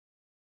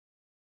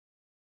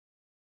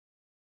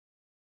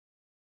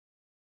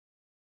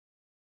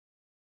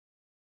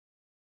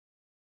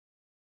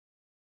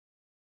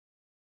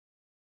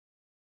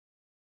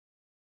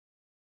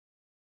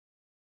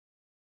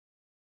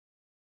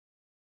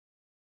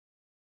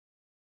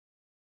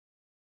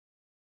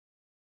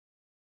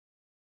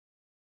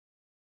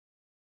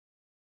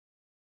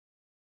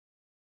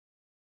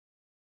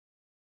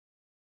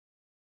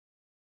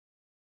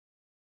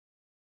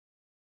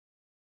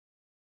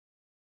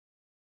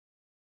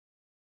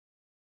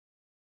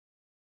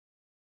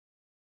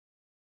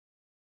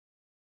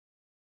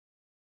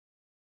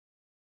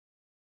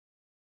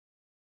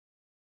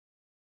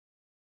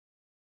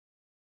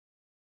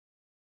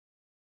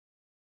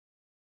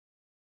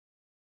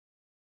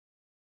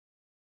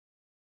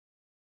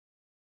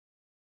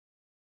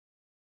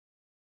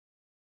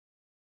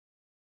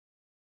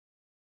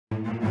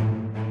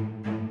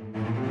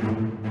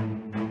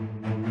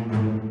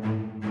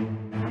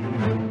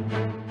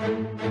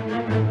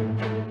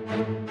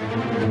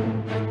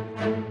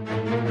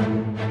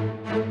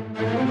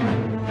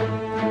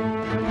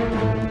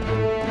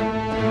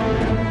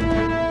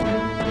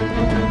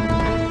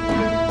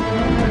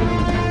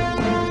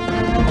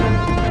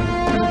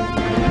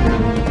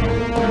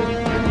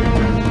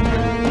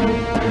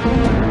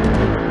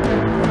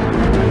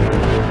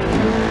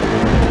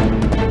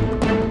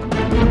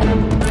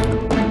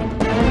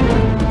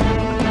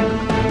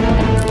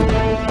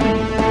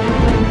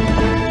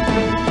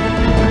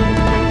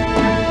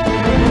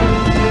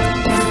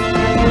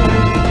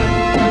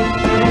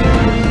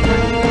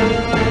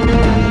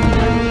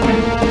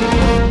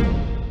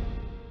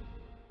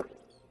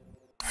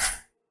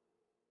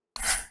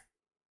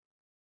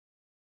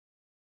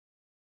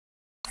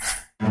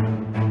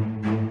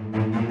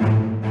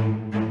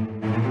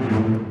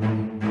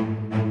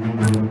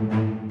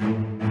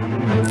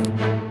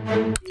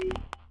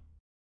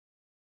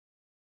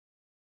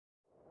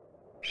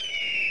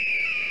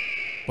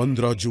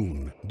15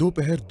 जून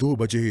दोपहर 2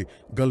 बजे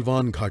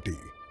गलवान घाटी,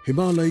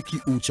 हिमालय की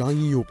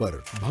ऊंचाइयों पर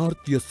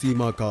भारतीय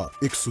सीमा का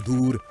एक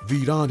सुदूर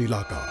वीरान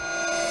इलाका।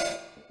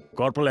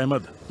 कॉर्पोरल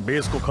अहमद,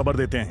 बेस को खबर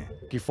देते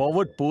हैं कि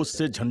फॉरवर्ड पोस्ट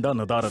से झंडा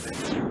नदारद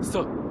है।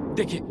 सर,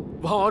 देखिए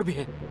वहाँ और भी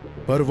हैं।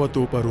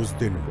 पर्वतों पर उस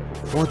दिन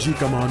फौजी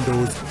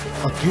कमांडोज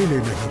अकेले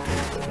नहीं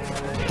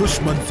थे।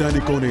 दुश्मन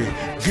सैनिकों ने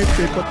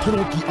गिरते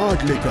पत्थरों की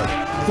आड़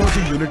लेकर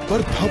फौजी यूनिट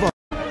पर धावा।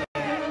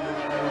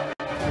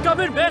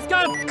 बेस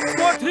कैंप,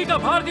 स्क्वाड 3 का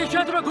भारतीय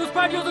क्षेत्र में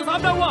घुसपैठियों से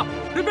सामना हुआ।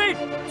 रिपीट,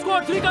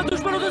 स्क्वाड 3 का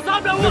दुश्मनों से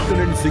सामना हुआ।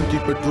 लेफ्टिनेंट सिंह की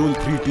पेट्रोल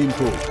 3 टीम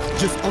को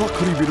जिस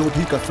आखिरी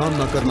विरोधी का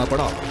सामना करना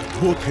पड़ा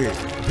वो थे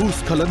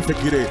भूस्खलन से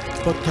घिरे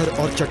पत्थर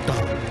और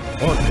चट्टान।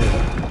 और फिर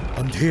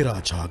अंधेरा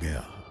छा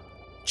गया।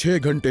 6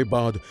 घंटे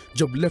बाद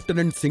जब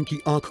लेफ्टिनेंट सिंह की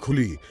आंख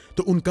खुली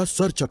तो उनका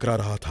सर चकरा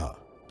रहा था।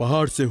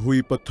 पहाड़ से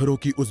हुई पत्थरों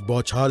की उस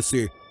बौछार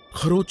से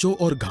खरोंचों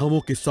और घावों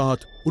के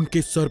साथ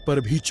उनके सर पर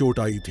भी चोट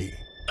आई थी।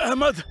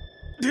 अहमद,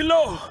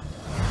 ढिल्लो,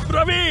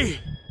 रवि।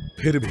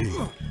 फिर भी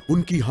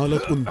उनकी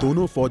हालत उन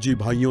दोनों फौजी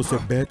भाइयों से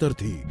बेहतर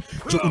थी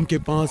जो उनके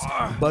पास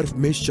बर्फ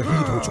में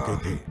शहीद हो चुके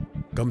थे।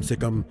 कम से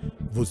कम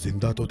वो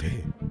जिंदा तो थे।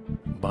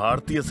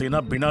 भारतीय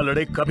सेना बिना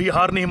लड़े कभी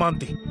हार नहीं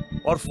मानती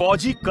और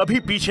फौजी कभी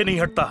पीछे नहीं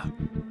हटता।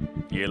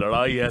 ये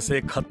लड़ाई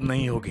ऐसे खत्म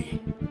नहीं होगी।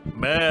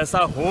 मैं ऐसा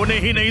होने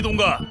ही नहीं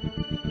दूंगा।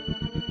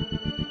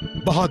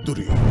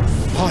 बहादुरी,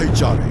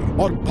 भाईचारे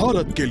और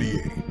भारत के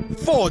लिए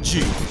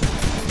फौजी।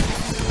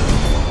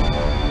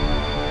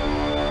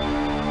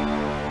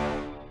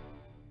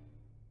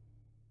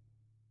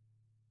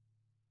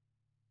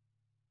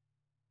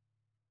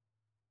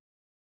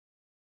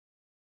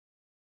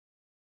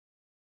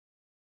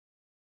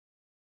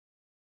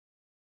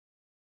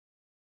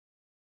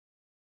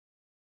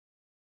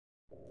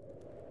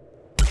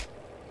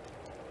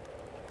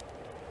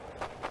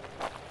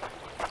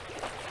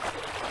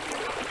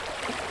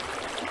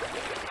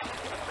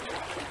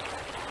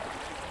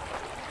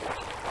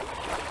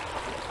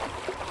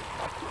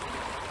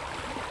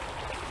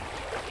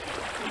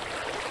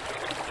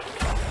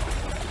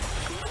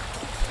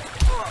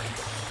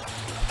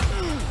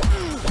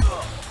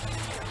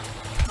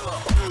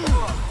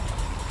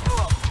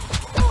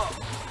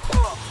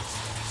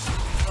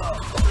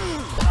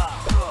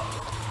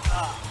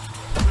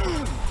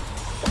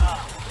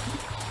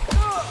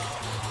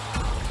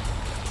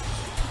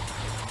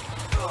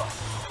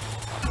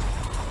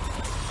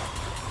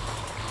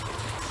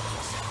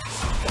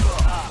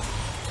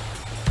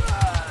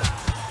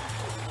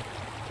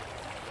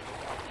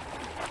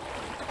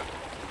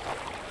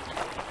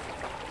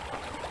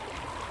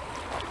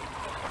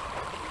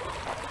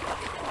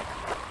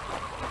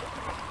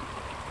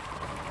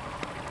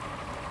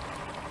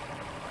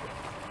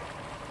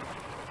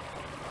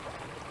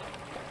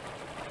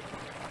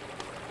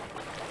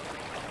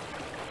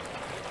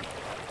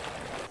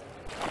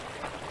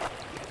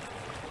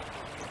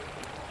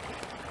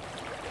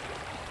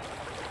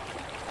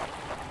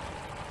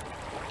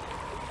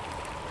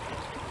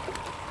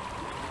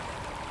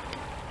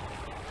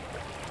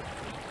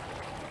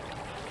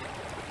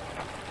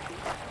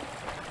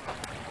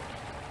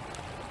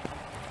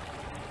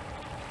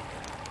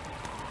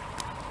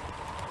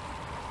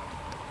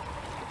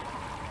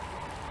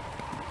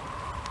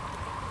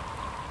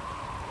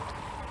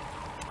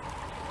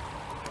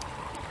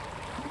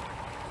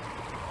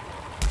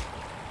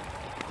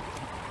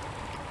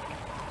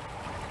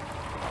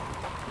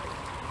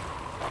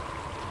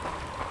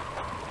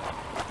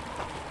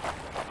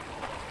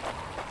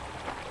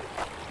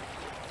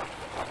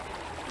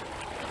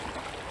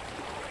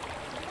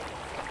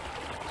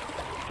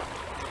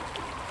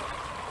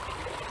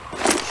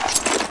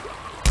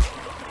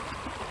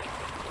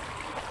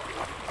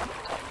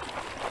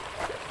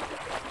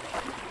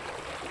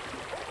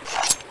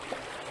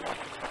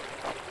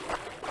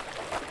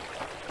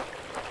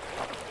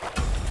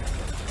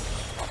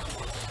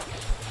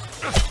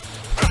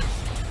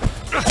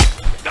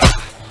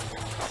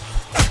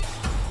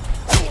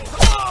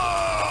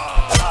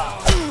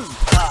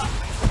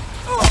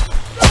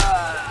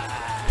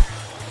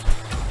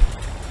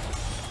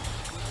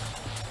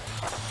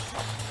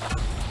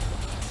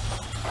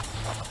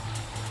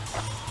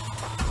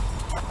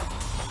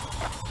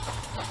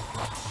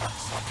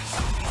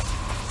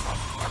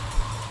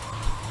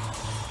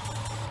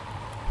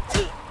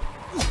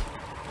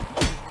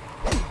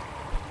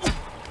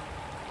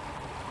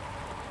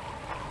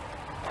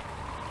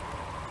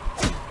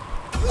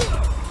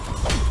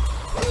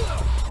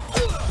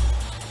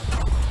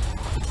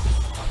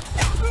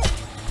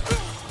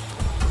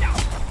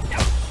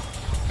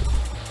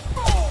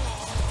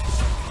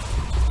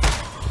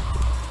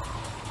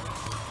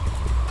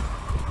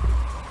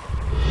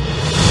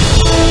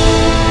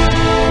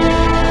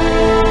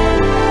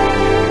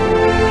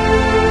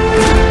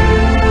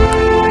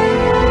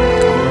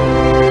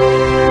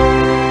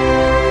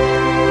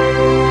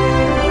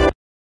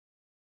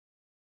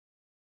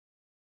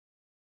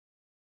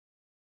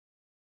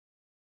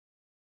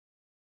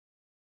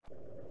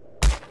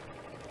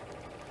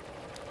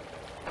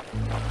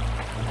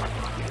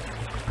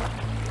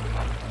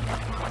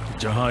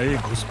 जहां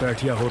एक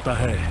घुसपैठिया होता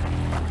है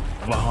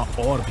वहां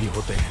और भी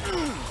होते हैं।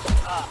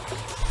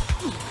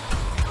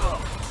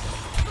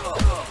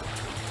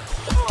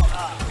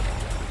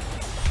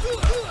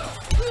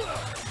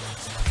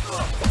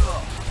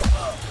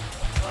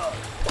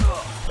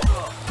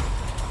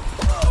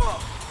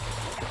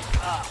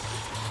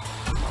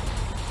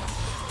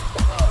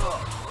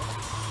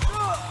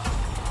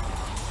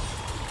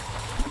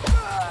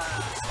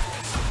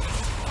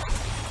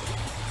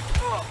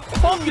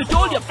 Hope you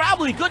told your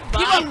family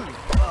goodbye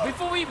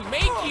before we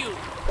make you.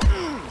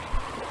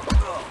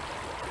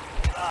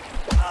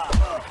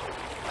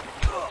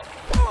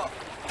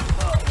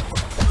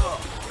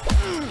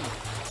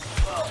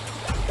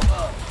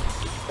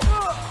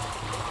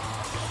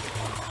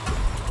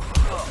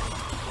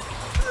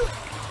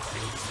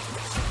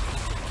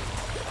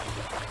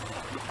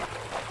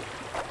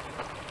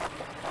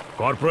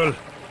 Corporal,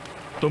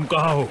 तुम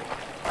कहाँ हो?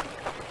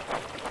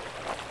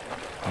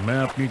 मैं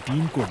अपनी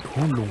टीम को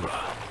ढूंढ लूंगा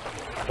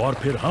और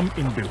फिर हम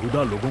इन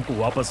बेहुदा लोगों को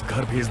वापस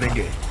घर भेज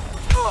देंगे।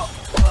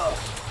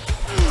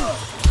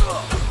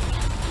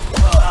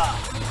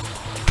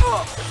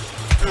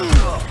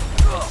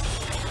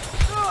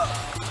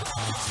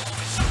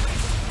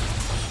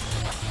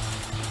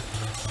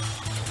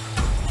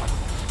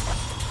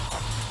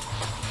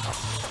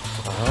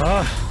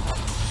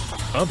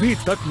 अभी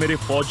तक मेरे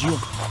फौजियों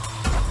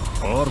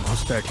और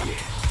घुसपैठिए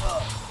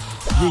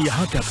ये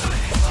यहां क्या कर रहे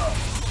हैं?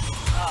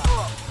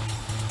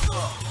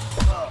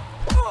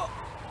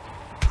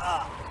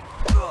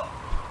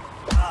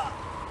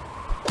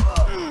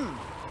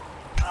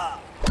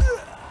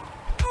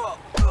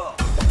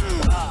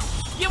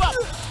 Give up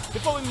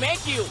before we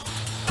make you.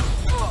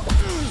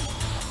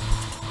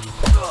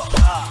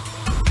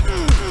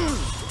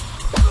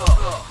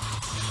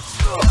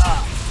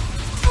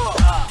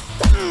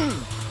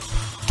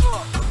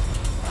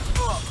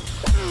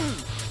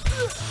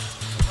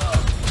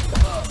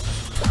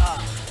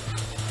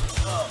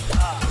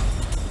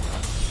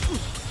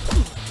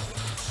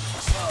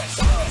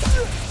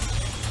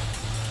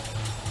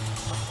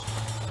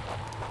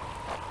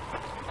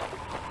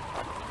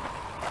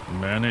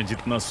 मैंने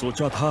जितना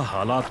सोचा था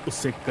हालात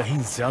उससे कहीं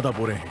ज्यादा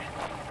बुरे हैं।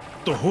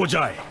 तो हो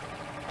जाए।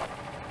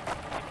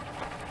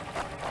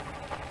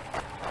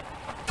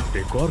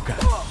 एक और क्या?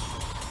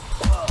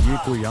 ये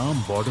कोई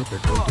आम बॉर्डर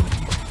पेट्रोल तो नहीं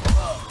है।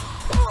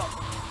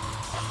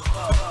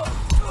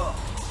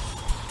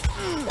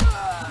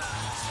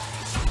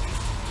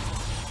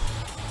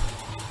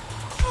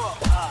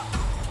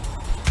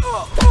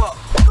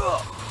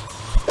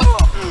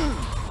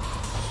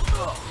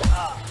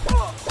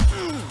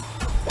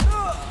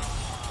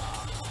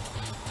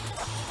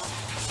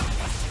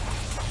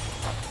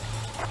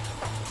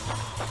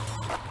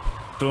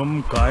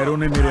 तुम कायरों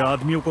ने मेरे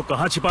आदमियों को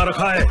कहां छिपा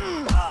रखा है?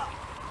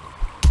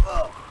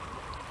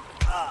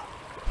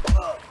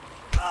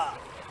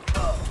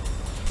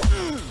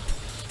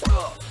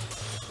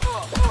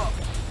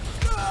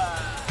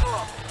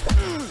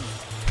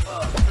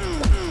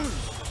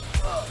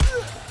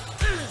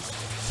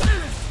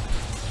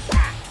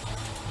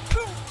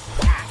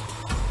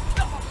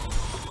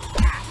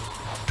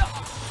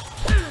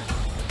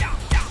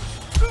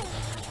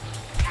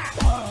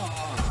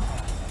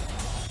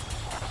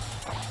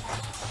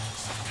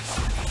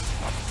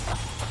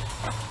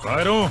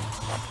 कायरों,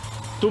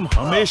 तुम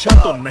हमेशा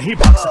तो नहीं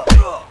भाग सकते।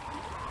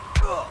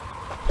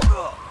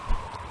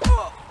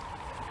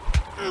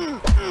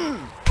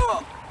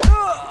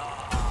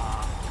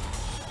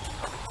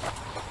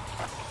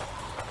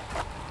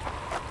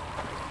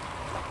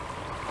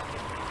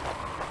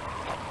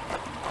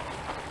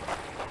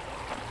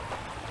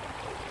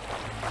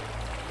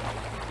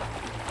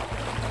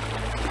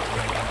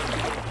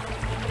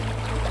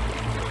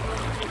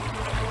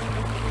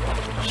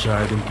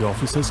 शायद इनके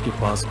ऑफिसर्स के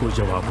पास कोई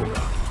जवाब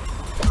होगा।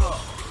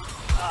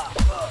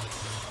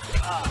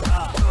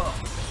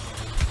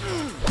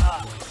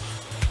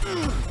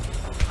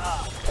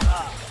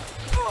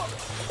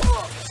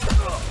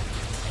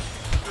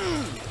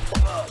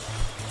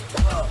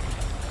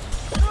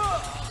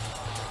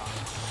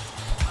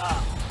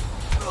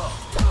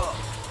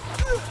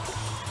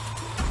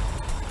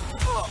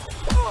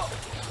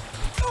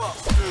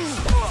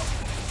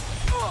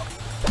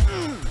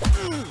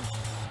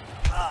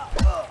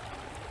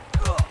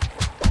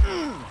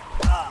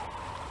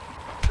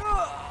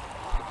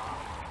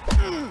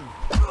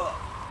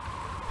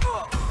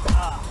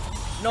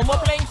 No more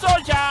playing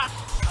soldier.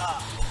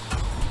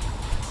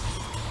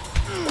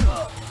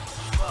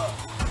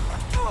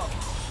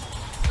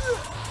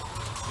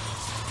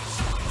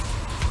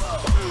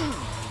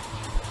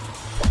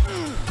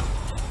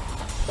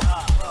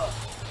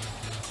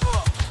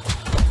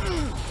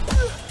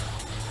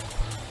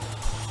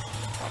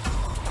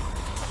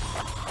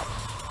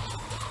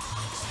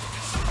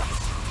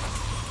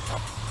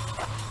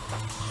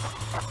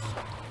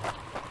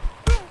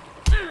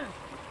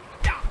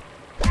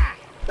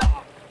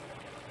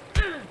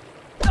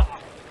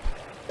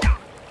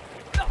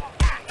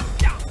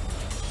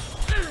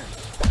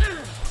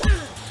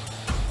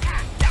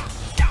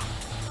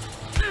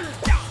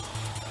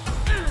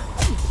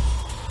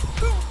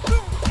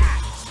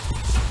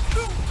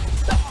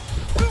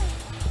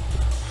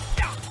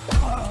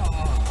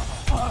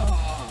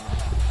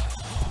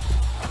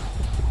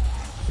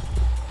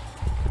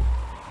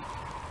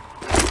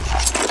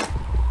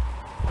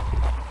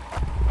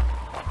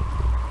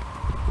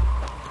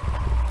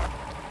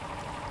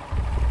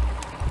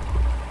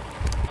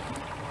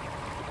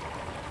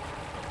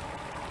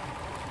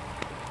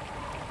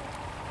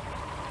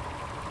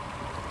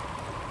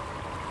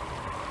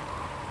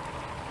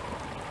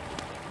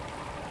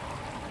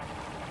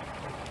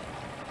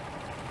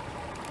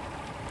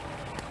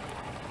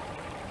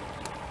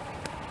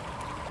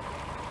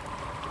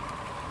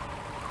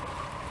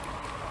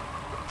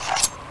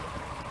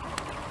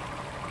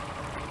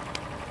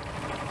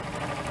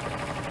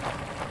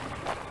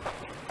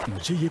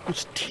 मुझे ये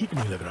कुछ ठीक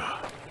नहीं लग रहा।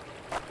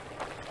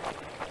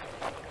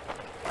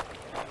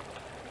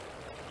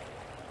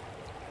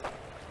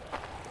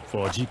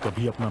 फौजी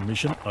कभी अपना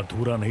मिशन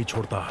अधूरा नहीं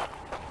छोड़ता।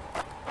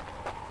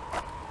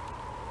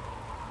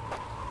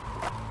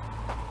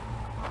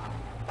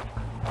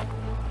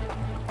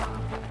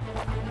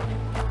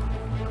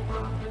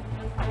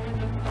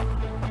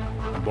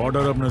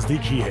 बॉर्डर अब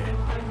नजदीक ही है,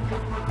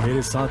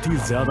 मेरे साथी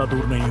ज्यादा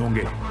दूर नहीं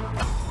होंगे।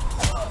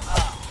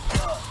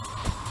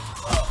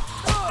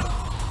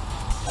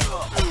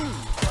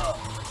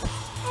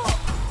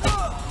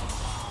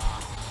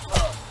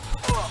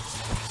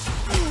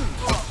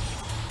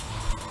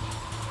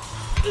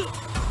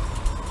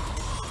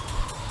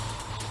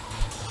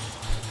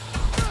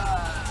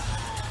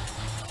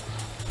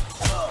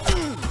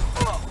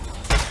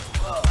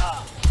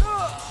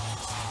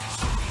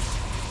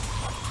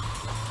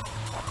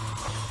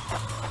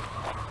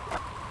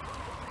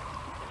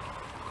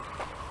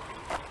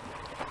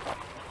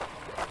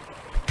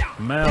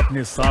 मैं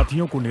अपने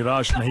साथियों को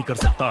निराश नहीं कर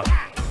सकता।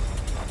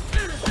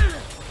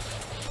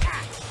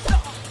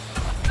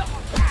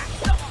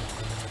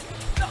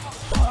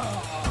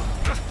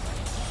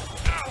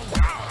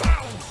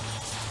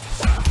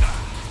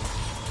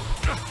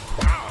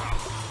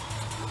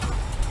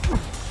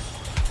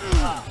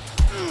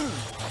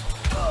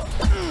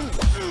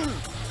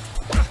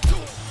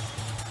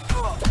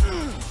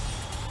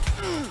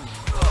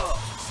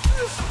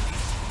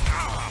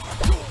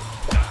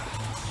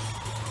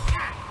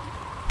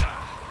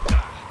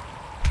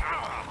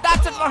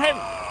 For him.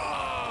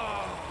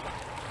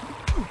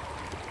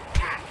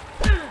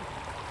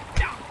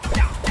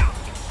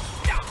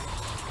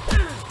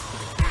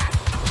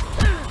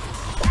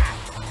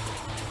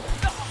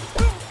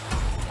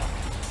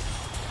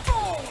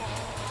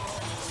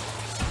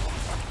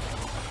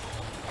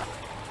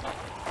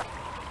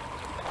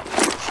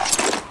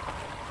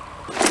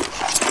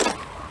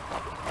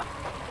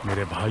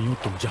 मेरे भाइयों,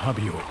 तुम जहां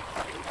भी हो,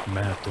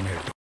 मैं तुम्हें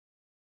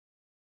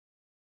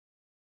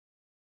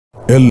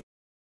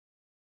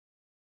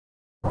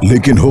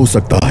लेकिन हो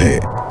सकता है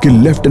कि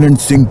लेफ्टिनेंट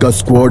सिंह का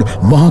स्क्वाड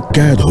वहां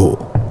कैद हो।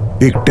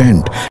 एक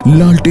टेंट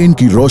लालटेन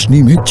की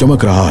रोशनी में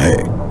चमक रहा है।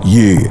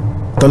 ये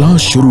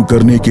तलाश शुरू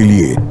करने के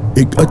लिए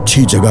एक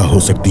अच्छी जगह हो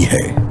सकती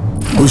है।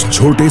 उस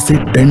छोटे से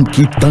टेंट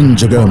की तंग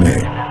जगह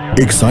में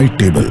एक साइड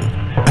टेबल,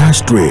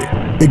 एस्ट्रे,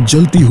 एक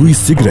जलती हुई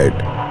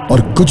सिगरेट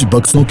और कुछ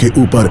बक्सों के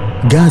ऊपर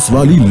गैस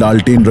वाली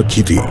लालटेन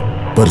रखी थी।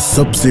 पर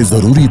सबसे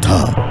जरूरी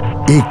था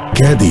एक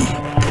कैदी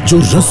जो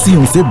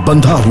रस्सियों से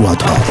बंधा हुआ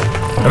था।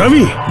 रवि,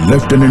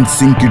 लेफ्टिनेंट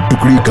सिंह की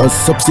टुकड़ी का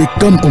सबसे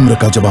कम उम्र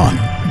का जवान,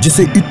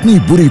 जिसे इतनी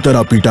बुरी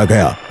तरह पीटा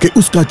गया कि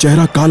उसका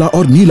चेहरा काला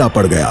और नीला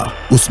पड़ गया।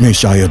 उसमें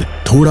शायद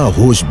थोड़ा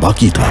होश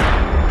बाकी था।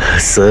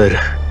 सर,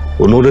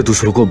 उन्होंने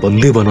दूसरों को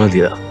बंदी बना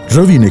दिया।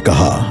 रवि ने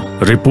कहा।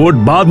 रिपोर्ट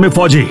बाद में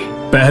फौजी,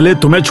 पहले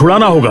तुम्हें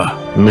छुड़ाना होगा।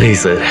 नहीं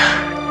सर,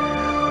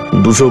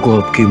 दूसरों को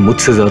आपकी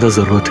मुझसे ज्यादा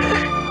जरूरत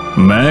है।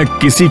 मैं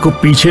किसी को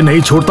पीछे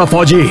नहीं छोड़ता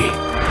फौजी।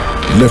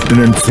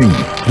 लेफ्टिनेंट सिंह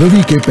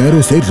रवि के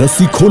पैरों से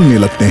रस्सी खोलने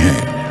लगते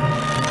हैं।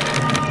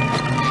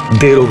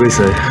 देर हो गई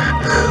सर,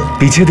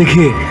 पीछे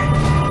देखिए।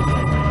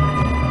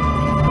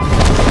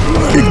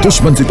 एक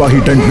दुश्मन सिपाही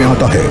टेंट में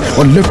आता है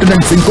और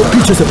लेफ्टिनेंट सिंह को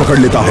पीछे से पकड़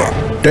लेता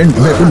है। टेंट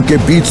में उनके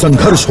बीच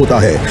संघर्ष होता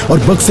है और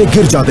बक्से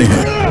गिर जाते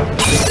हैं।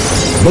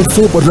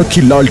 बक्सों पर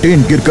रखी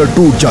लालटेन गिरकर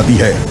टूट जाती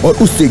है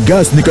और उससे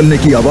गैस निकलने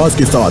की आवाज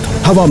के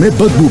साथ हवा में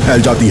बदबू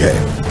फैल जाती है।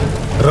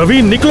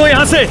 रवि, निकलो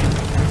यहाँ से।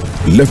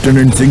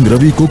 लेफ्टिनेंट सिंह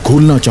रवि को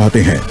खोलना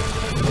चाहते हैं,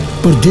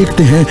 पर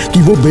देखते हैं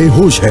कि वो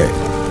बेहोश है।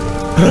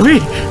 रवि,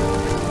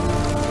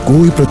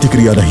 कोई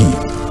प्रतिक्रिया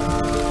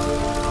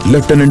नहीं।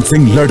 लेफ्टिनेंट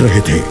सिंह लड़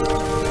रहे थे,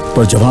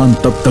 पर जवान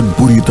तब तक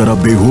बुरी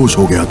तरह बेहोश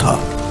हो गया था।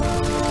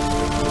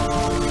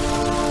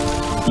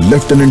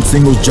 लेफ्टिनेंट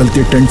सिंह उस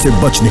जलते टेंट से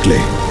बच निकले।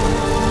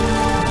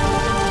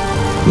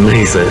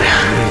 नहीं सर,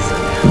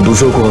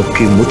 दूसरों को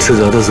आपकी मुझसे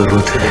ज्यादा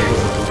जरूरत है।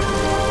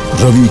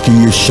 रवि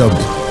के ये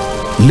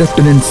शब्द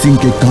लेफ्टिनेंट सिंह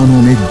के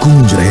कानों में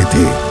गूंज रहे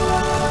थे।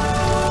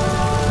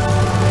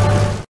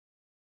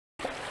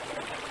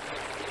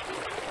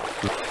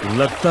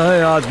 लगता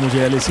है आज मुझे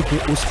एलएसी के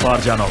उस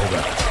पार जाना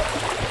होगा।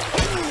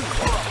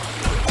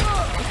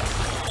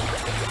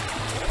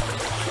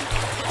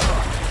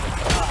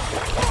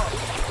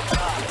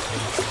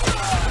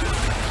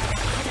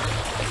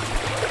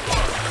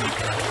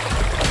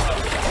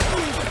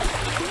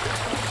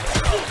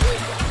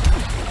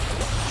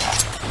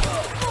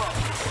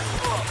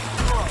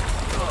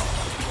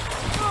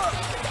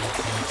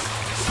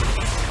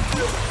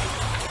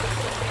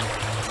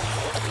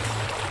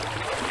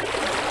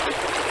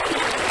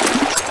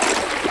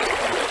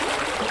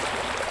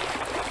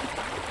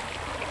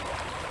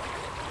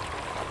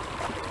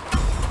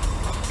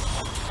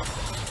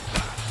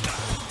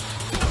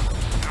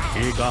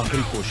 एक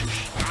आखिरी कोशिश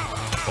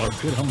और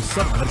फिर हम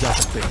सब घर जा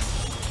सकते हैं।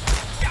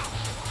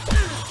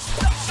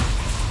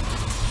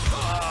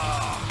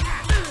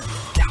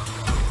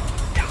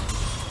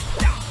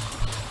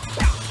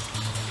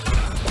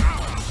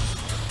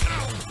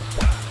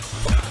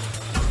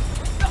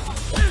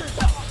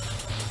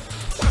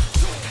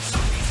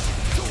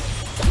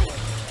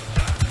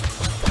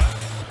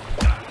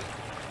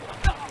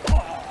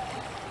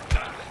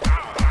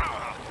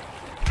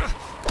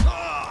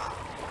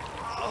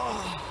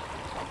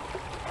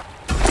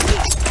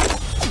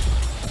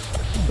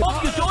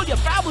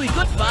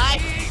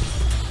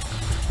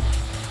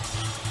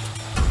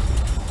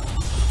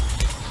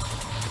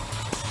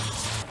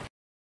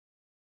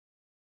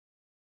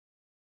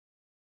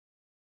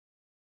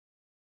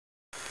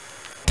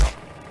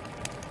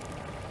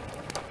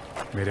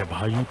 मेरे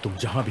भाइयों, तुम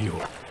जहां भी हो,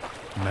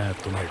 मैं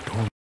तुम्हें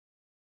ढूंढ।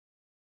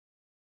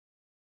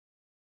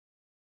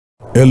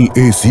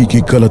 LAC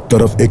की गलत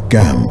तरफ एक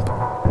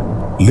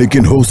कैंप,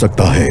 लेकिन हो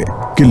सकता है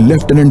कि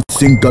लेफ्टिनेंट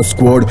सिंह का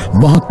स्क्वाड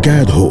वहां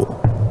कैद हो।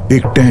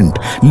 एक टेंट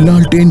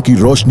लालटेन की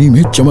रोशनी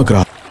में चमक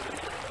रहा।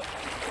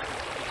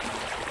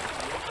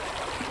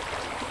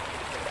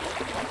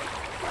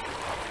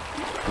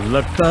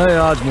 लगता है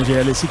आज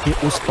मुझे LAC के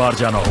उस पार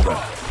जाना होगा।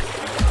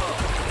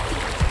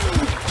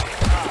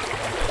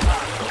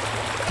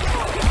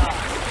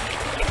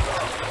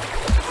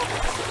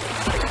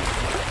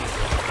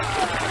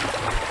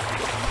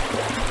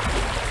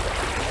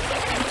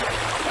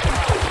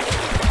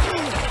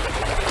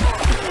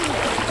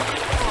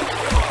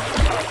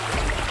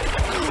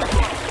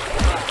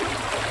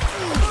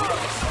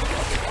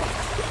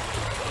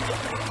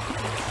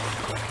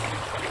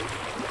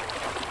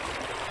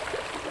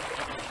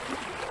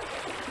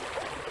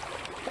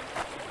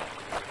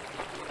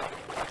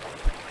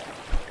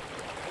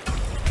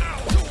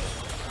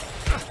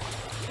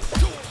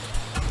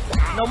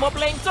 No more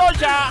playing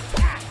soldier.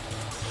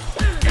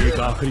 एक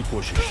आखिरी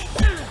कोशिश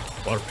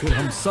और फिर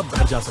हम सब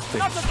घर जा सकते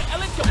हैं। Not such an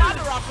Ellen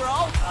commander after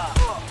all.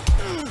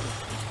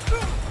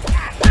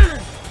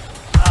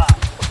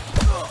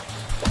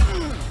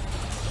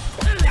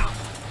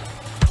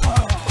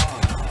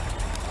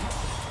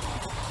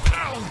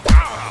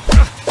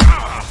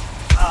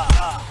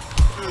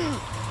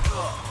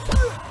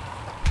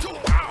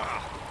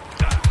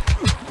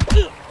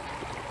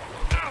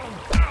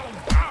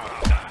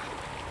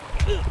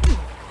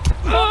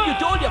 Hope you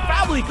told your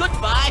family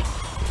goodbye.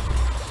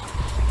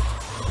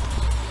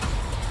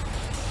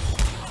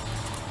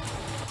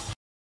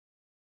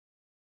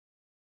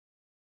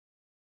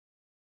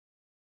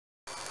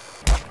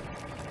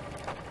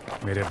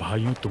 मेरे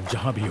भाइयों, तुम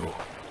जहां भी हो,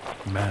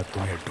 मैं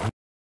तुम्हें ढूंढ।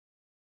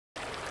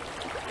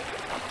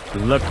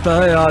 लगता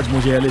है आज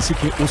मुझे LAC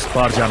के उस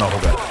पार जाना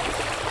होगा।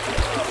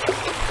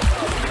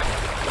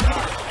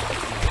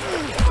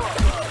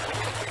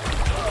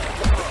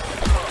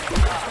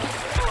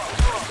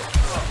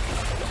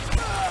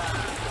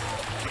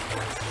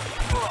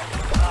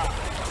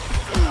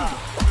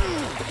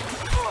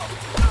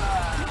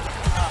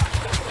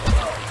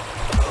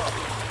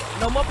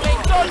 No more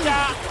playing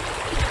soldier.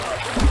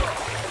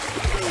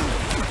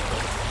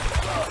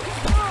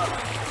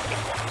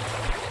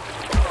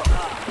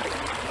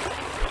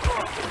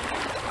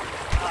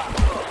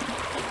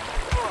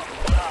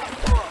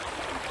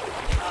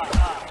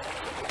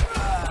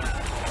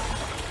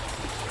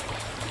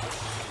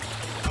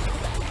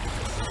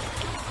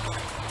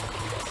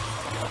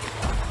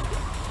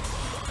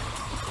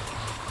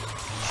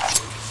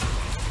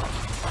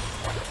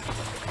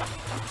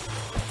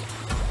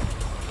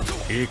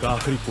 एक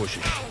आखिरी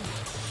कोशिश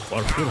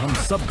और फिर हम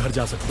सब घर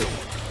जा सकते हैं।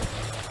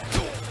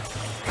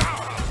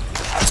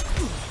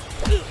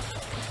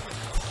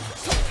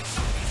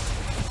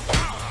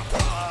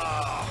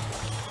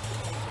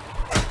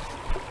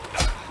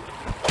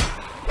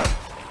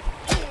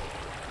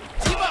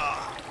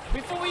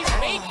 Before we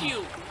make you.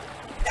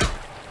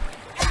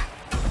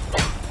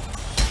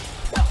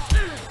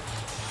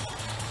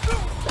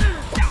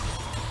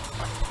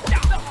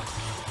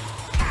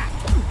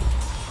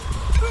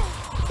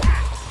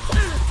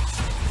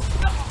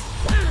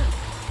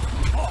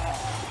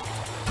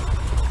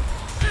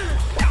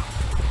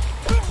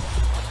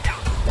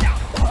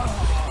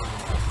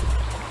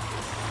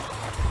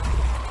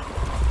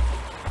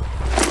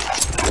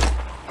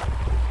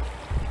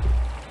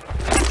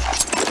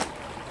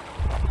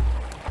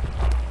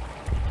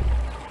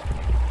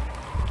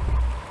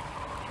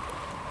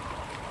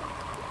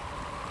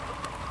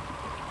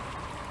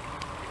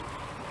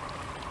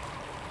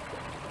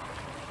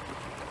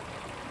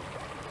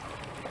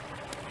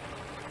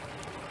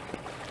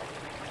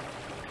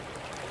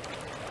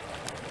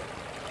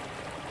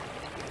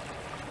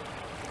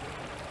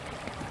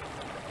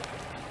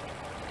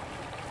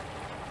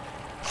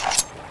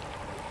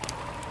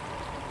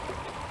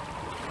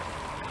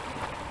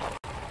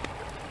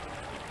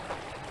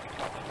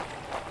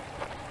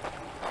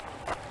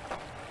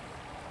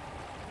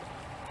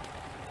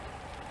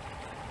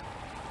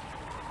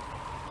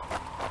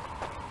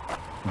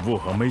 वो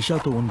हमेशा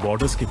तो उन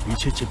बॉर्डर्स के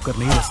पीछे छिपकर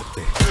नहीं रह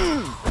सकते।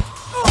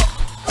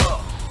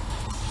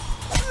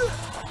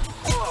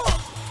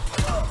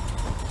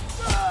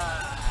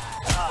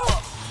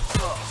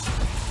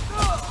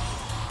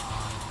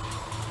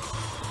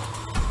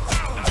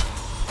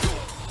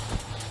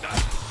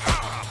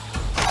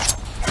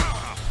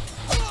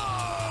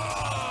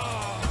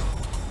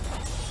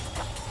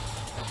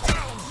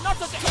 Not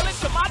such an Ellen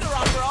commander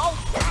after all.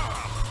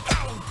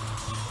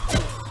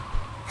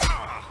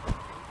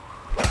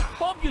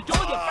 Hope you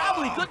told your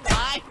family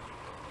goodbye.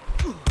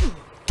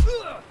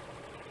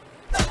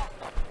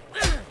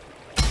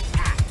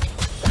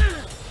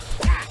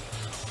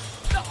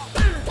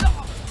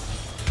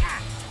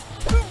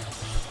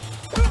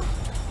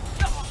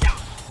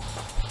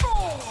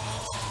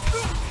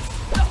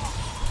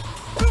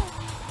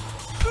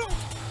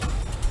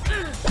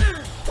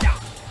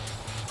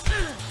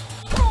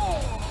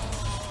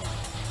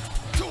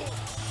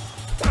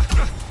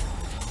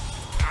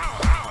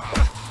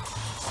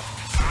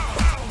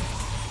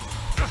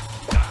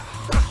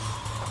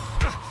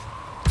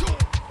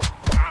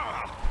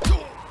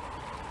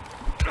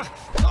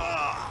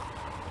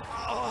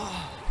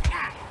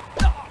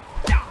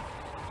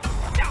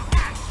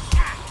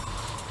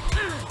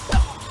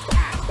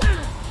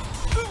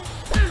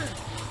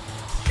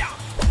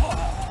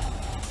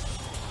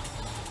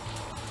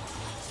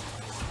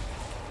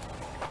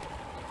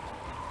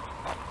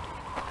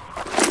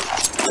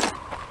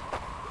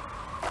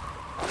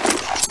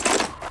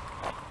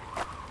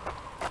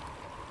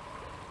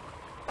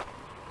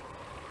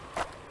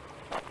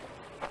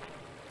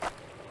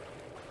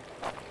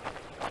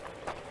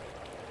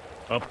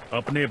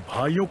 अपने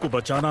भाइयों को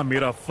बचाना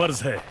मेरा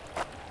फर्ज है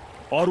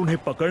और उन्हें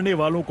पकड़ने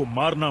वालों को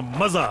मारना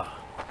मजा।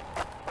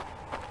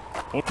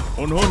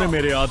 उन्होंने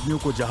मेरे आदमियों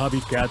को जहां भी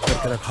कैद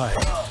करके रखा है,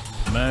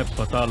 मैं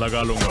पता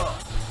लगा लूंगा।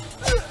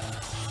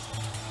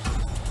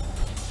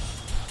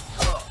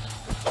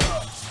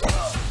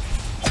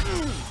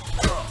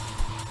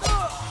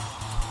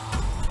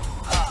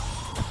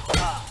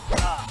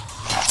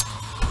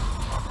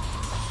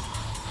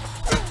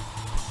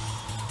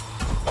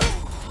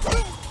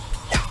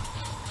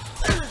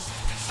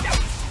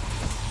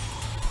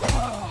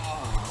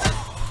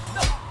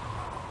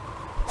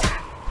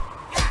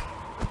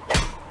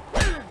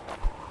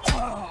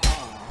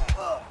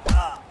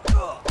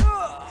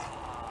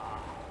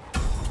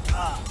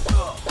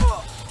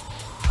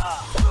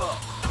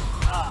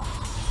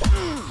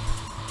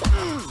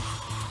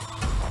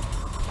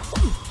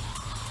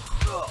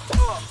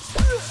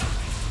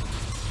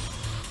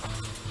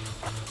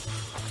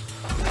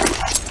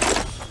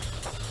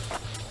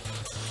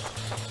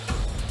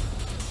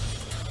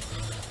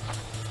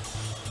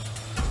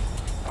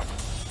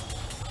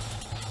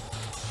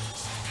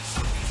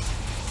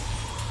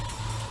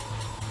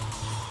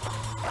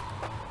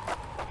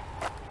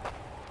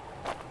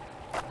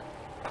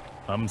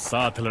 हम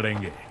साथ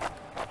लड़ेंगे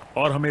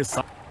और हमें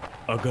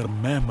अगर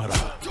मैं मरा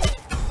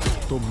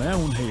तो मैं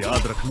उन्हें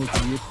याद रखने के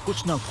लिए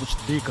कुछ ना कुछ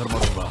देकर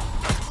मरूंगा।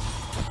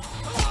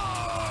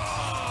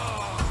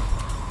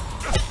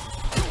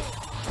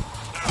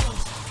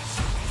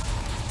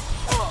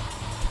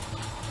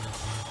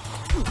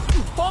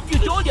 Hope you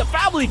told your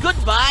family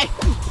goodbye.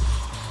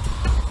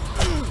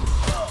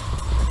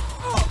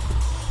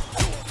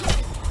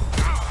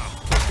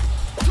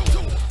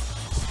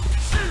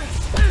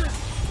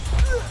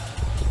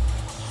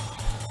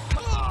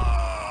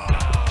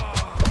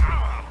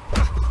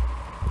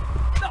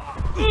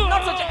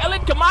 Not such an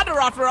elite commander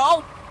after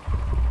all.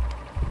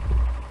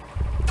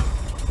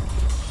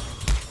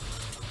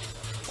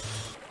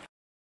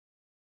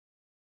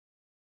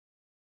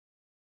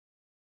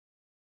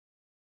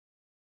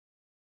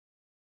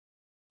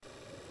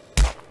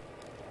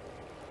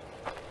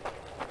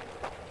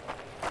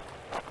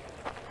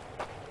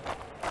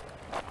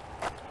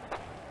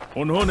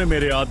 उन्होंने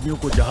मेरे आदमियों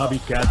को जहां भी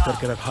कैद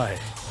करके रखा है,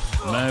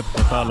 मैं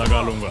पता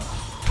लगा लूंगा।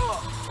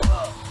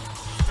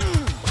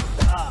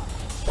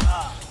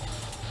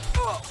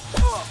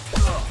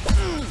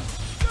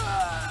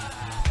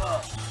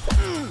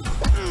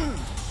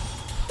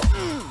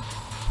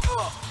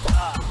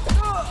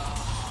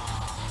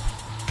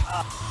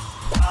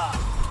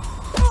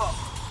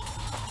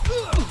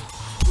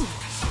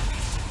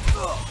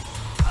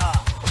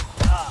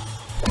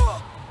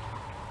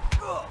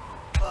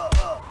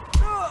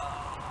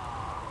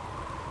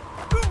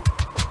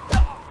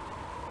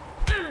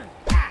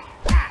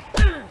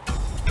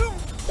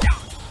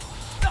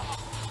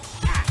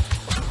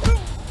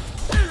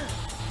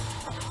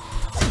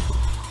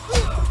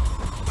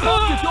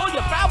 Hope you told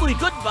your family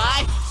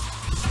goodbye.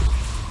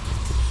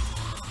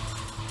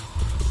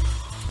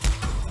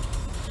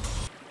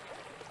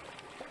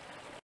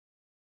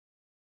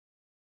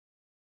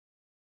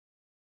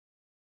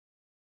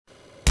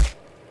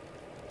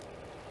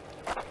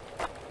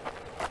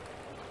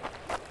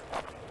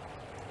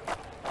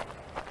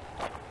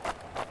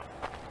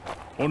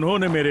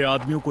 उन्होंने मेरे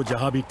आदमियों को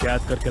जहां भी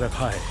कैद करके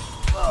रखा है,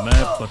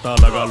 मैं पता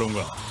लगा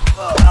लूंगा।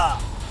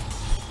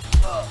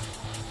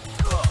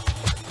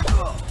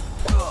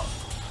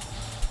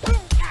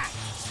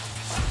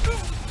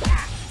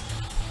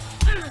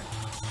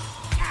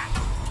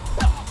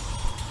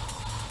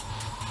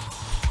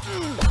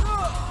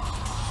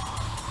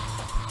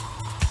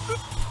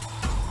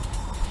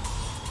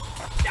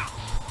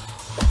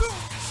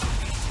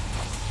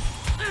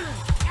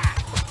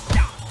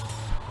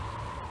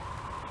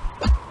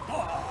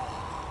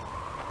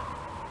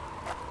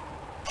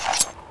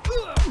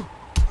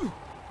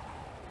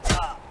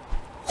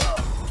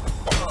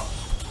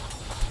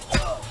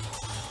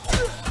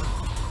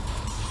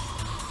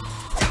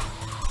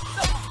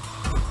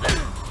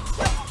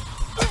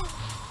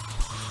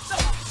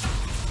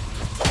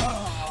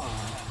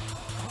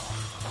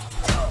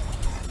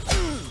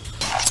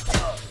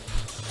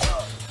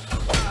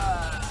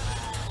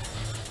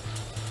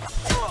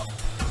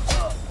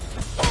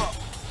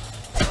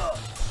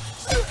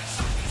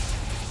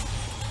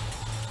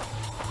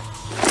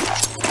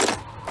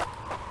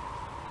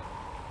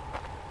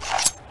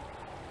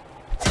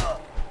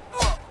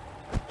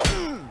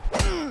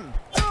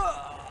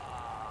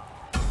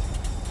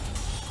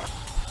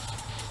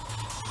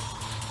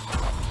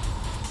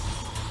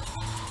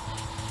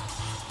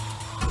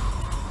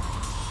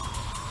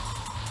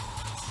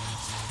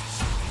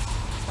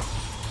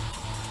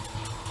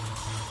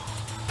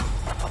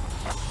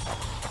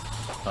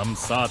 हम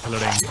साथ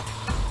लड़ेंगे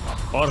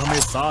और हमें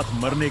साथ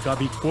मरने का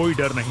भी कोई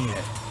डर नहीं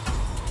है।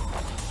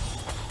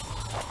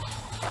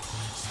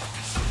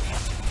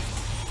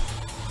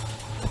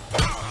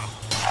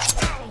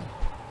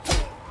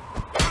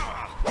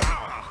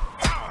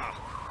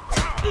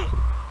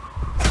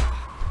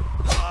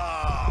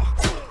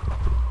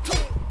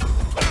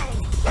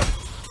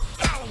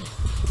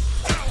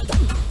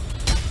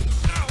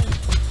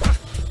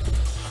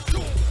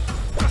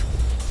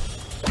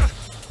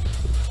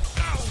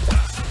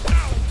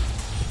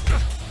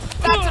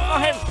 for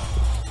him.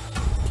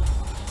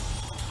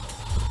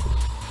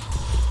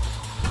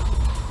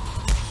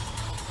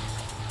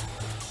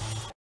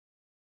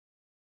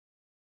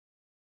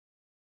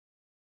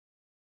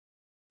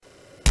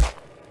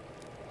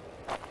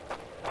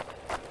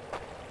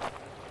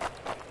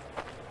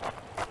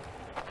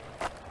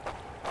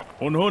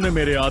 उन्होंने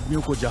मेरे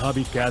आदमियों को जहां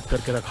भी कैद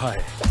करके रखा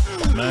है,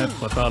 मैं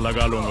पता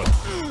लगा लूंगा।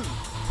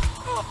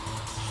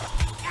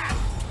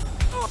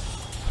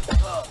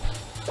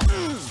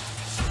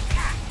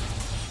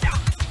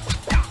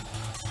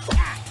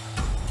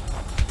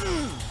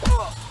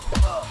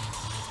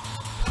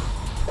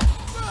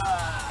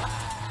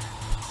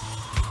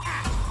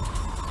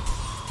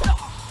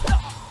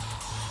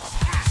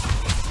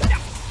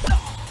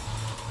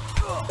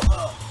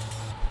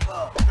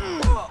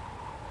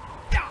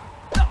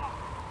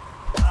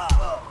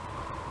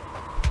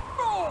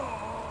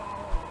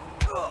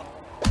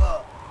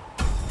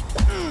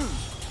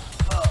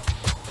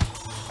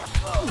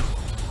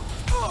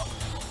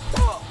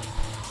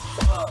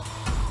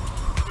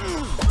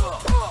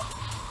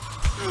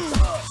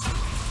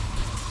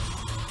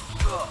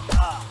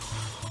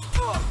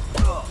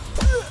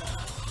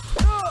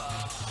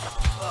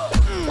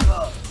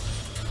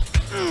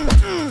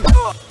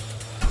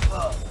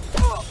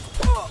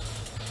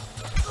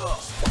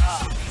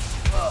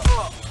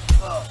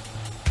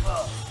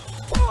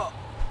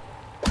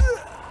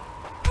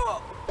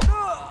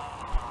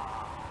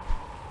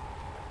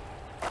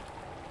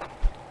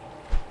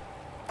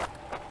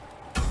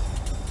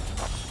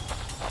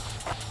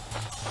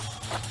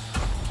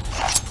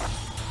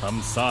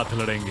 हम साथ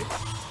लड़ेंगे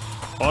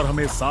और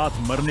हमें साथ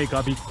मरने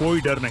का भी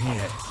कोई डर नहीं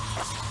है।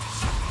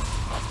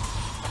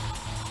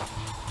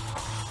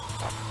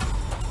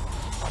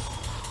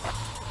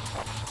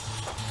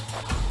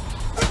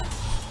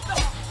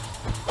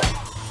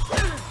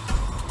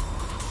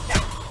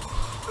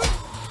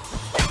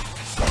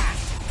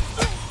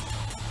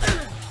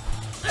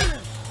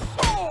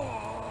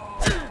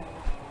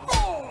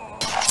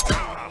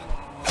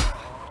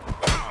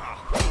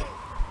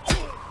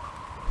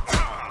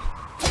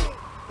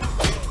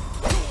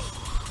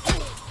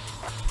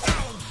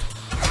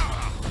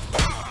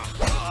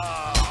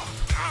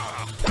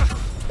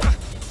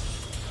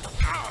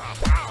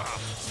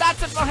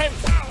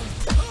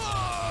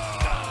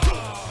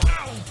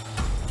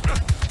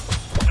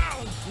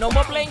 No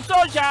more playing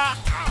soldier!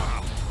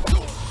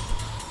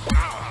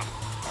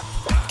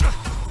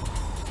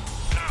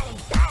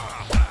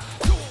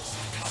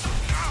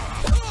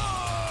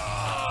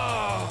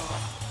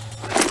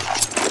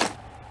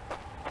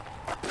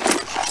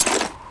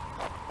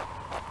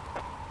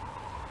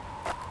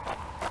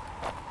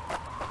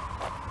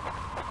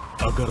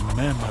 अगर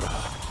मैं मरा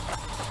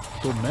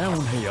तो मैं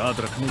उन्हें याद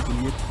रखने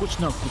के लिए कुछ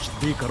ना कुछ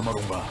देकर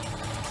मरूंगा।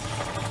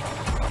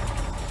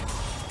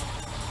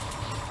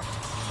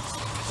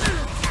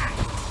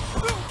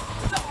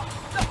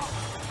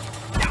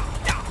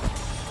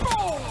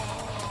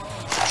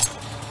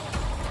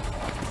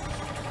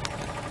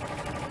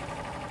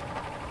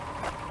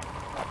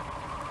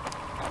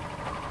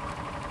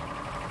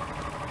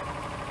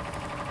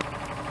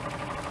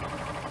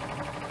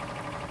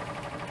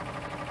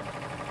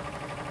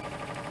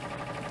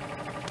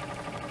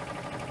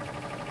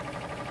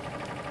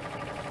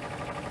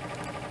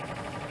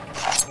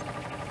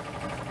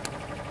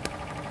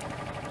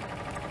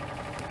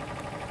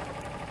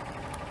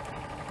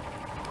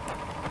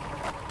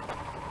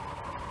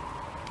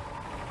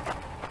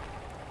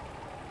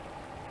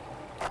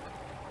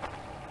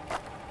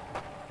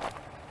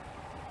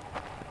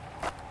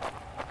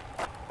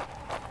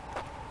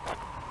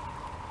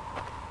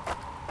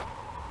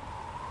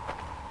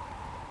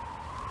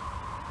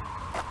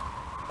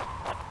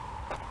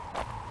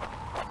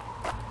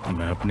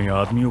 मैं अपने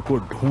आदमियों को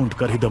ढूंढ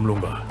कर ही दम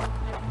लूंगा,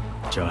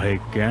 चाहे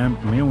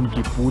कैंप में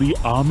उनकी पूरी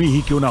आर्मी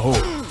ही क्यों ना हो।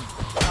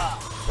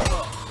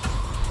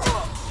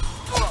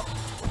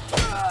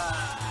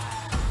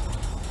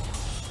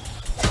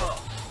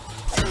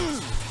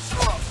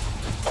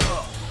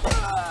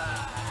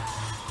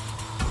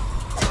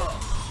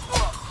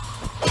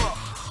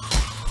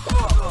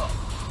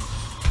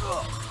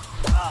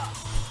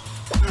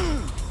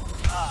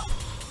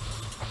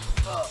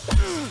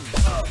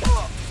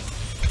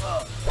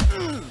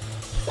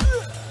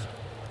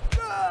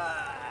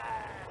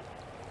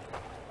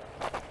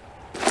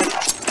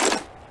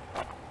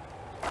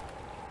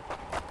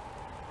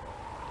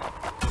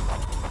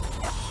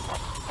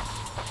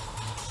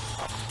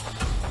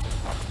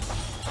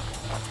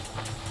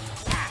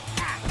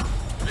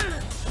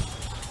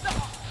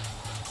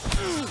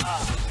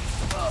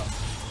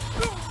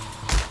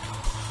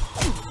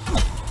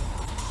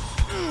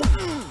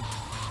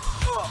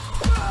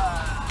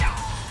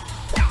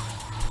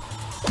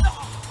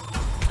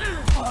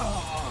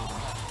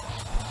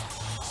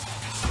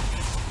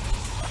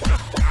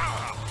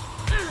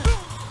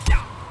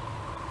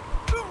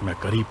 मैं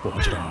करीब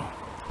पहुंच रहा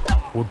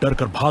हूं, वो डर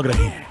कर भाग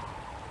रहे हैं।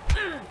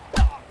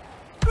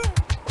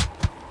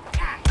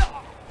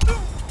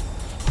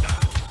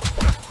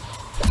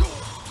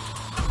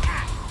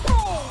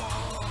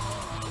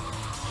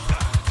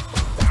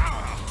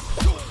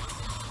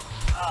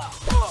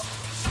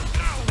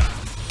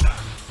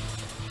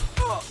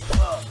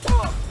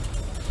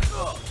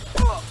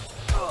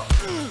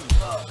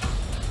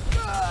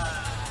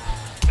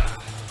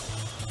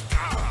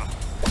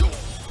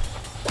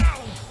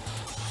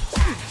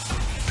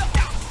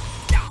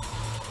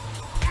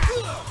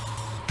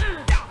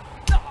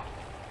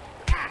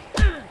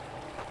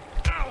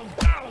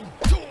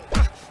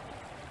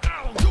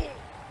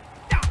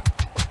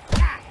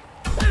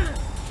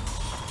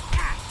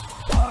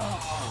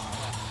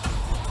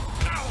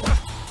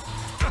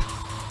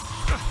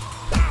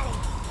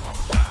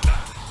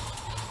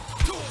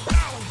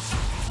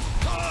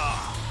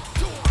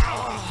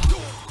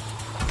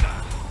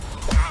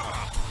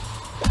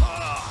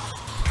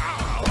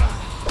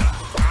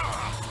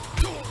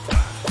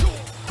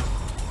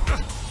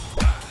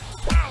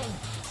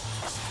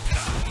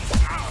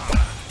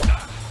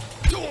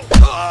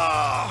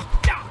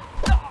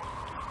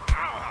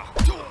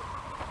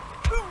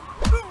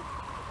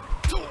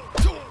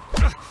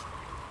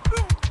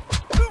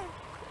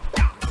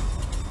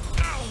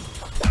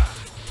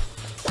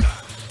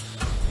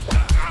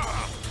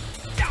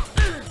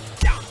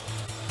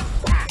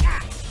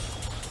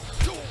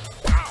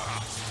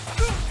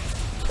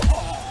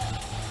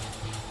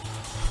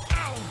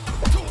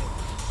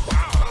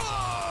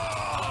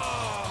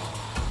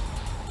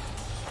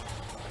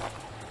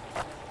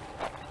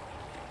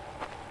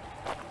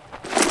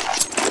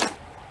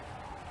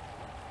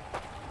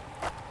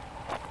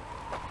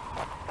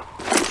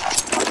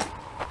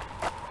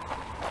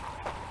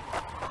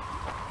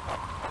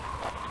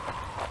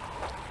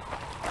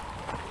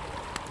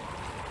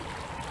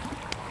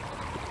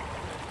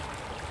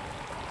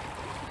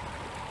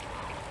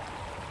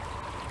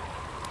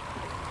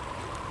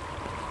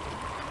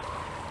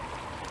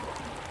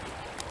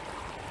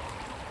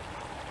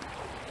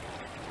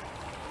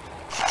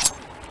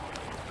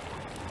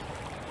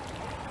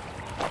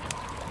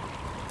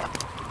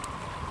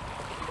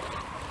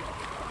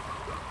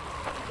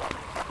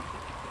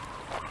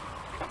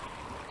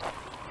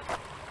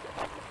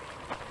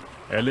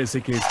 LAC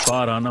के इस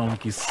पार आना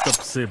उनकी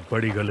सबसे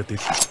बड़ी गलती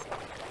थी।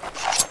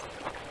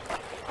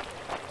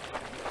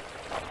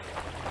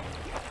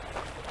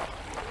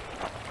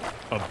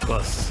 अब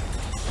बस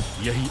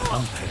यही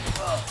अंत है।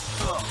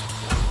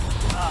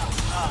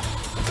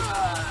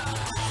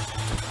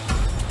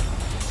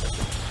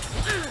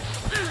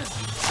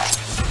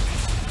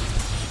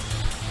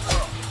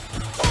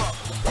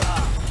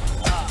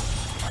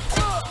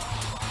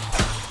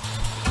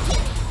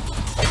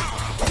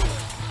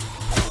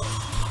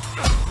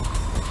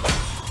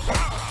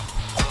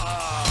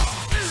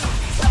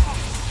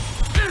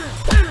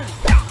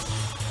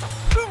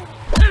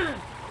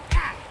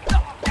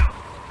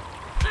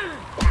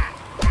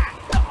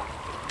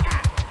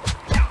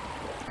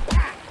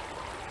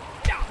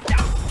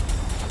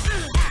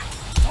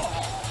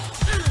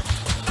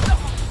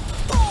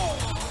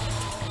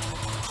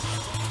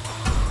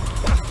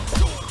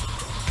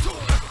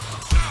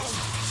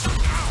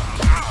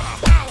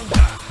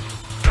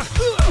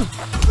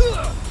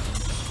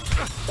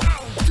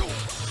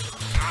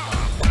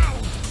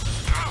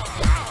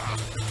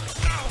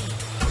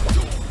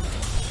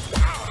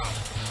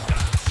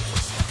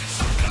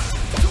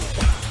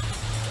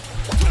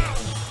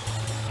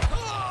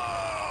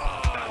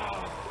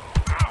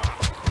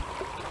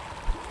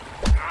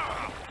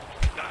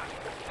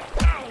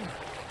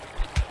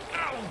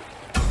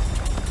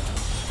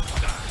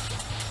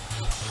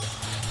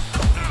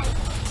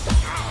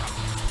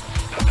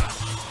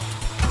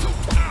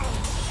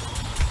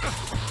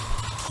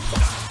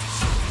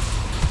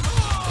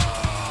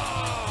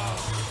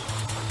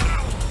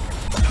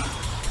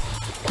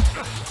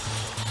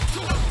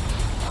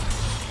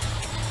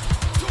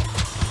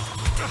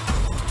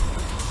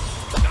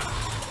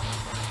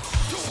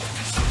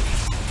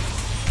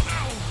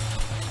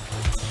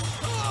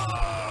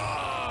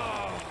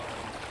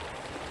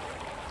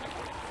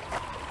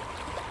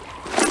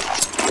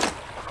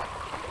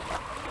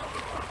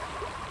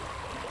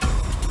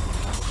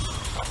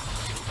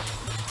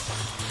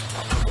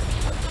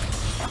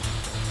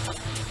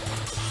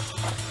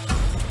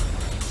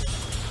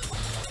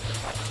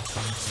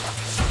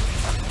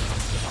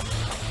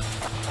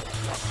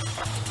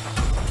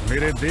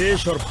 मेरे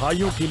देश और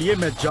भाइयों के लिए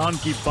मैं जान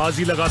की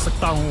बाजी लगा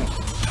सकता हूँ।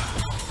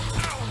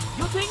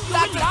 You think you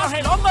will last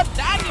longer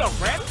than your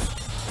friends?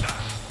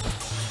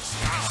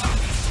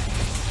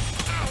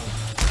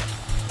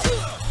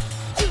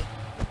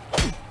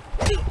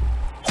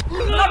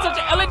 Not such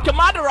an elite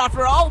commander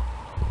after all.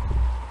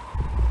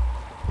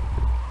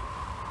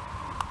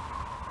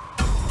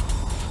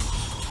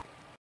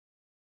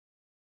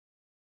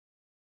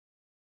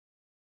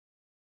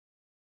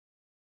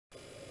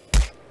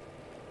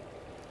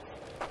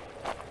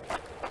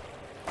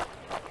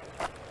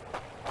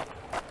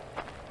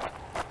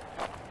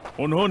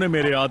 उन्होंने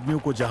मेरे आदमियों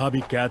को जहां भी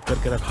कैद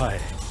करके रखा है,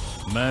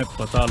 मैं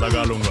पता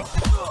लगा लूंगा।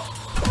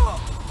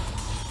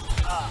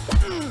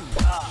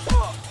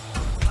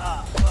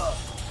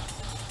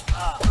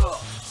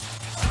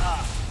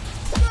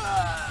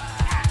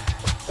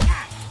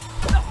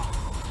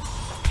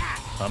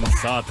 हम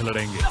साथ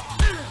लड़ेंगे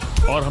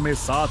और हमें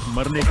साथ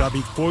मरने का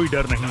भी कोई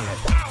डर नहीं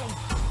है।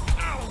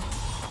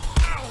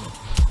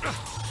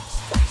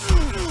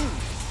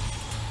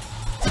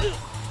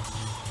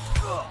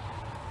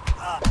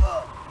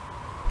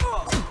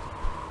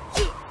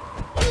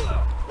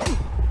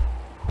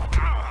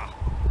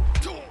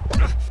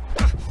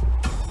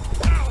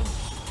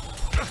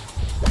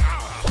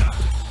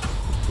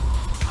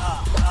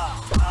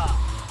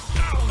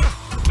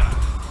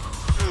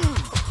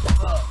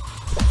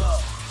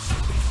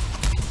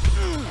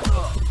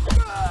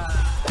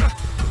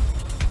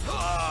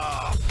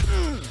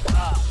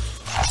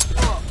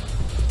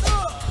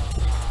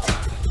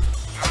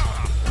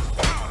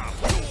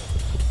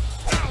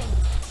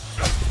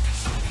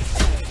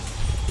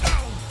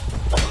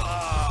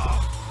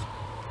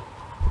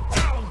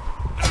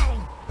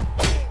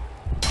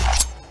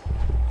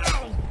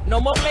 No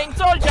more playing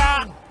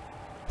soldier!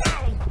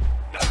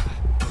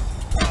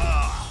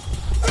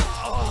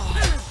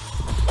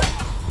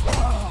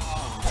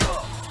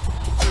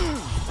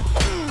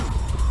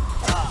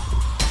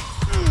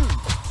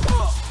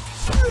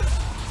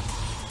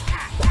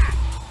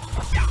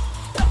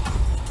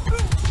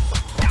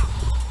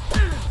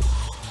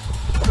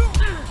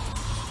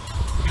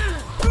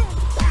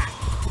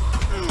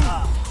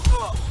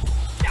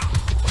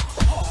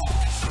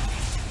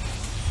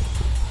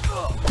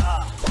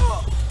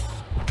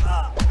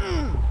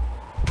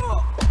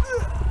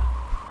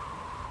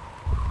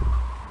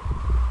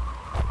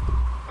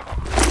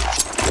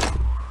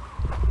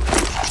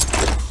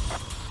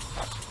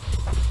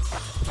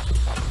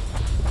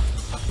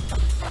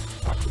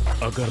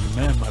 अगर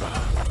मैं मरा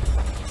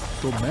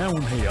तो मैं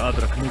उन्हें याद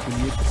रखने के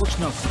लिए कुछ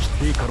ना कुछ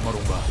देकर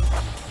मरूंगा।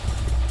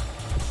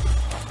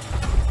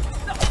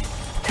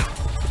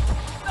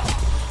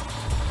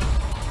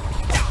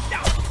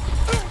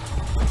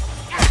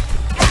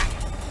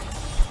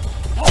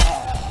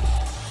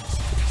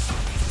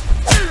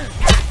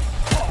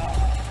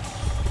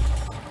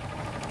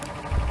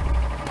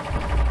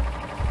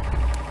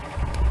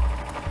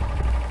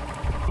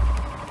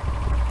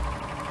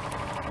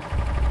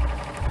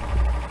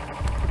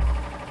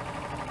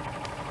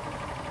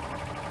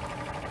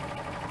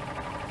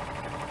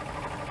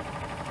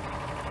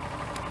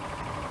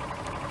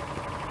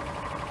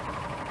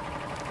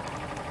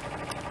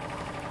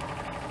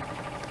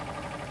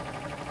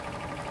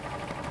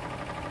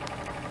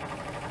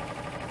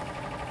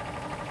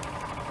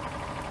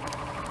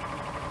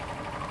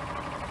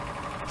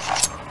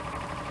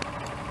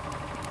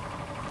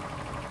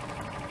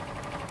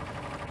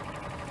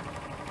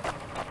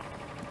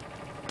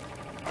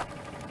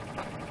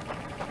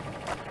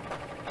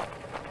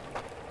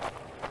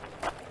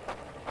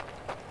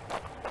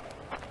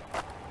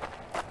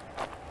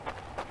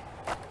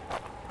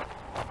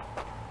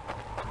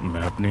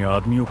 मैं अपने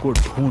आदमियों को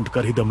ढूंढ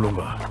कर ही दम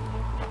लूंगा,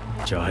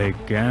 चाहे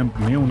कैंप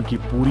में उनकी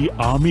पूरी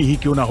आर्मी ही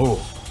क्यों ना हो।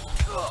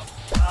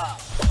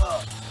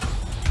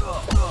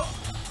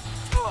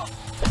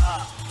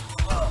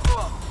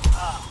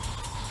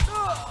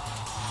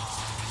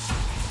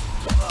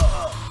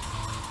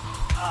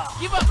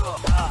 Give up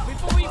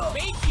before we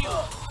make you.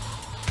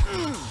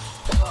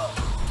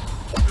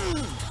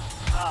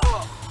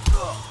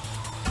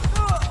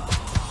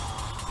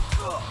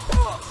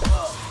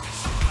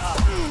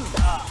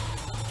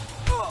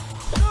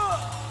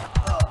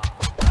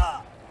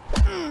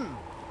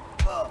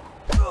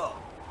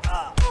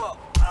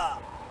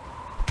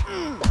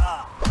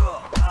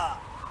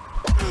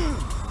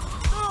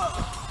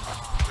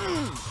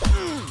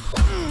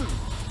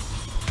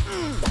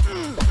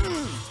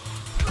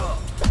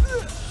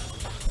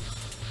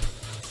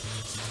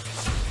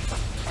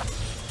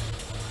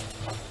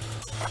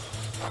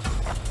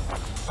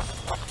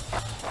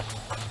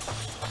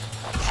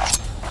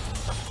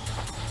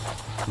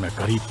 मैं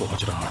करीब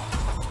पहुंच रहा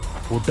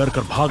हूं, वो डर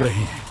कर भाग रहे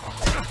हैं।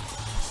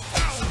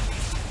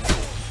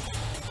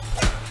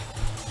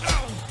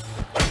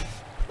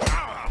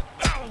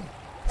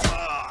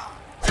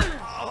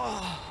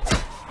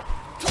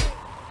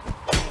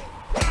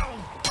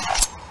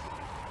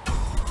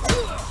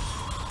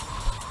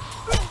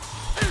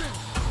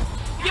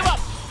 Give up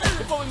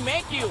before we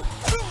make you.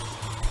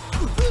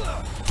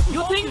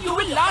 You think you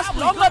will last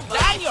longer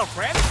than your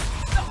friends?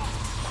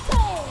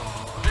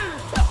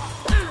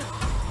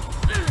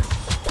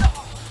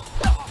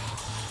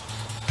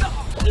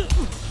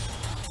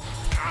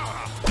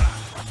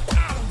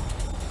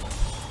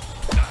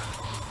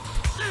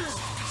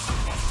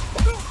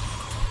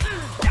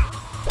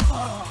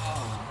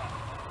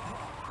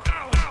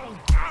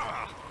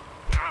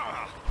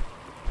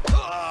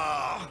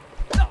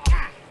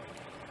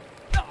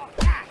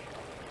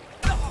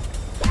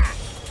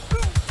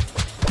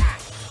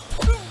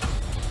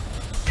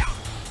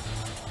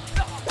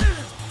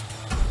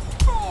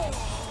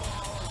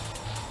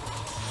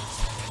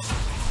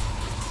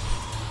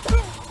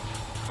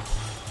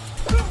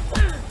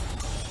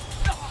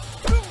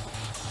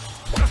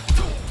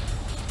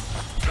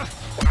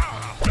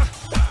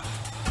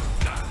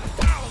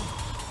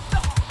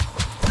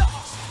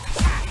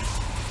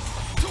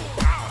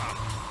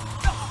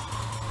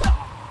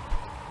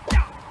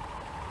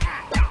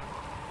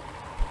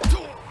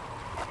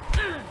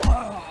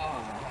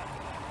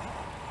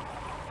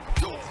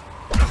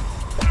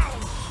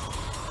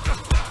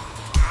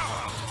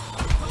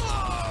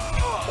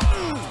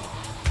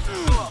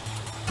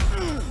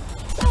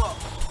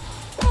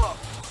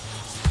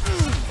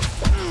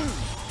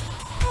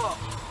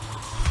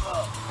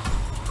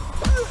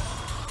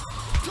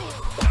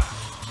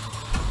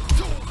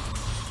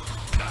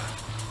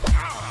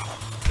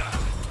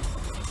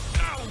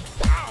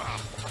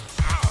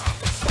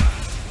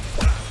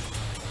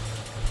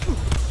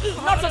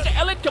 Not such an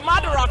elite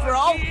commander after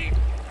all.